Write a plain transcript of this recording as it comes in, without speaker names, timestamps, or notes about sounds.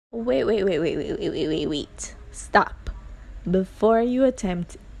Wait. Stop. Before you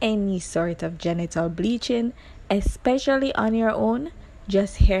attempt any sort of genital bleaching, especially on your own,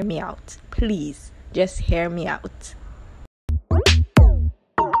 just hear me out. Please, just hear me out.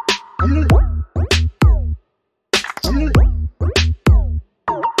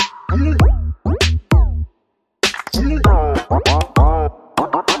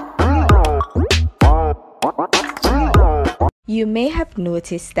 You may have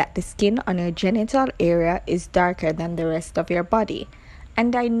noticed that the skin on your genital area is darker than the rest of your body.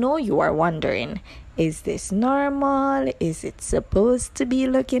 And I know you are wondering, is this normal? Is it supposed to be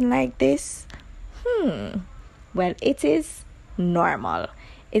looking like this? Well, it is normal.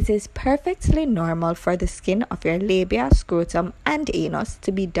 It is perfectly normal for the skin of your labia, scrotum, and anus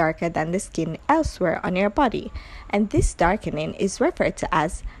to be darker than the skin elsewhere on your body. And this darkening is referred to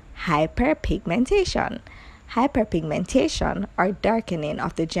as hyperpigmentation. Hyperpigmentation, or darkening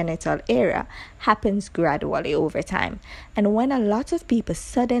of the genital area, happens gradually over time, and when a lot of people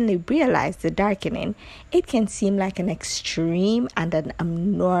suddenly realize the darkening, it can seem like an extreme and an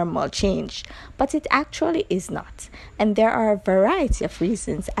abnormal change, but it actually is not, and there are a variety of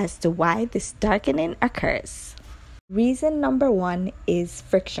reasons as to why this darkening occurs. Reason number 1 is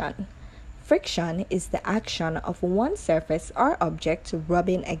friction. Friction is the action of one surface or object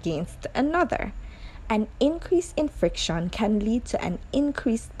rubbing against another. An increase in friction can lead to an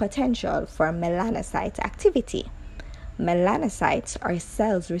increased potential for melanocyte activity. Melanocytes are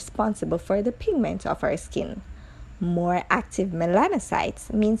cells responsible for the pigment of our skin. More active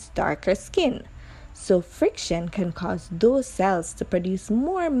melanocytes means darker skin. So friction can cause those cells to produce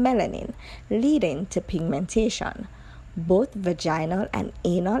more melanin, leading to pigmentation. Both vaginal and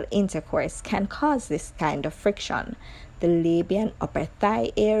anal intercourse can cause this kind of friction. The labia and upper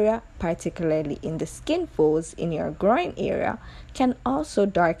thigh area, particularly in the skin folds in your groin area, can also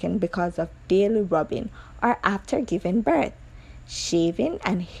darken because of daily rubbing or after giving birth. Shaving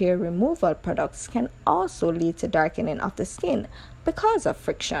and hair removal products can also lead to darkening of the skin because of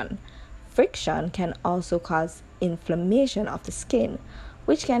friction. Friction can also cause inflammation of the skin,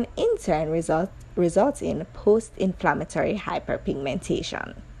 which can in turn result in post-inflammatory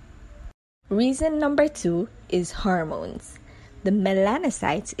hyperpigmentation. Reason number 2 is hormones. The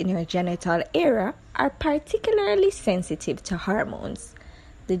melanocytes in your genital area are particularly sensitive to hormones.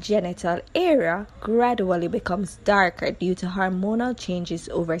 The genital area gradually becomes darker due to hormonal changes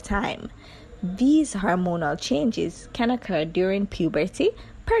over time. These hormonal changes can occur during puberty,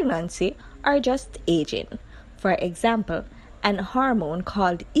 pregnancy, or just aging. For example, an hormone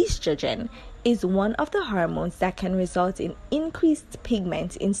called estrogen is one of the hormones that can result in increased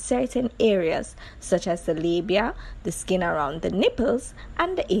pigment in certain areas, such as the labia, the skin around the nipples,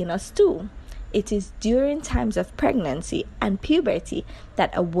 and the anus too. It is during times of pregnancy and puberty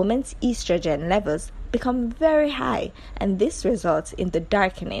that a woman's estrogen levels become very high, and this results in the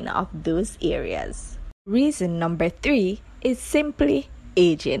darkening of those areas. Reason number 3 is simply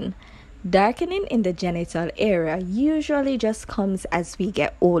aging. Darkening in the genital area usually just comes as we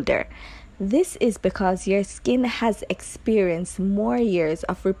get older. This is because your skin has experienced more years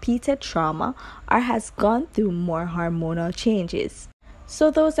of repeated trauma or has gone through more hormonal changes. So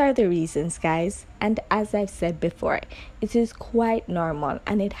those are the reasons, guys. And as I've said before, it is quite normal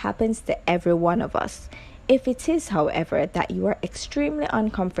and it happens to every one of us. If it is, however, that you are extremely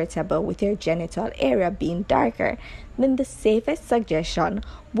uncomfortable with your genital area being darker, then the safest suggestion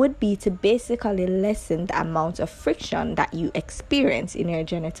would be to basically lessen the amount of friction that you experience in your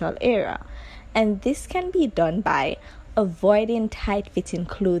genital area. And this can be done by avoiding tight-fitting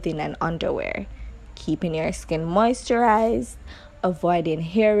clothing and underwear, keeping your skin moisturized, avoiding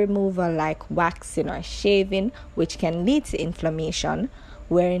hair removal like waxing or shaving, which can lead to inflammation,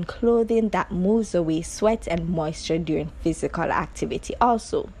 wearing clothing that moves away sweat and moisture during physical activity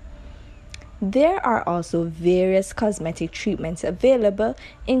also. There are also various cosmetic treatments available,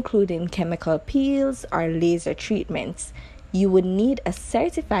 including chemical peels or laser treatments. You would need a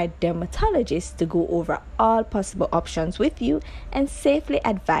certified dermatologist to go over all possible options with you and safely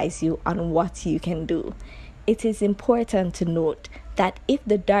advise you on what you can do. It is important to note that if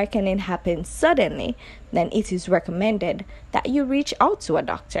the darkening happens suddenly, then it is recommended that you reach out to a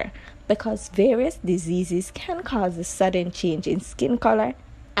doctor because various diseases can cause a sudden change in skin color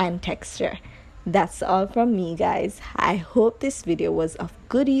and texture. That's all from me, guys. I hope this video was of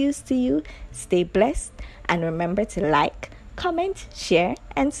good use to you. Stay blessed and remember to like, comment, share,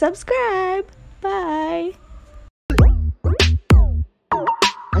 and subscribe. Bye.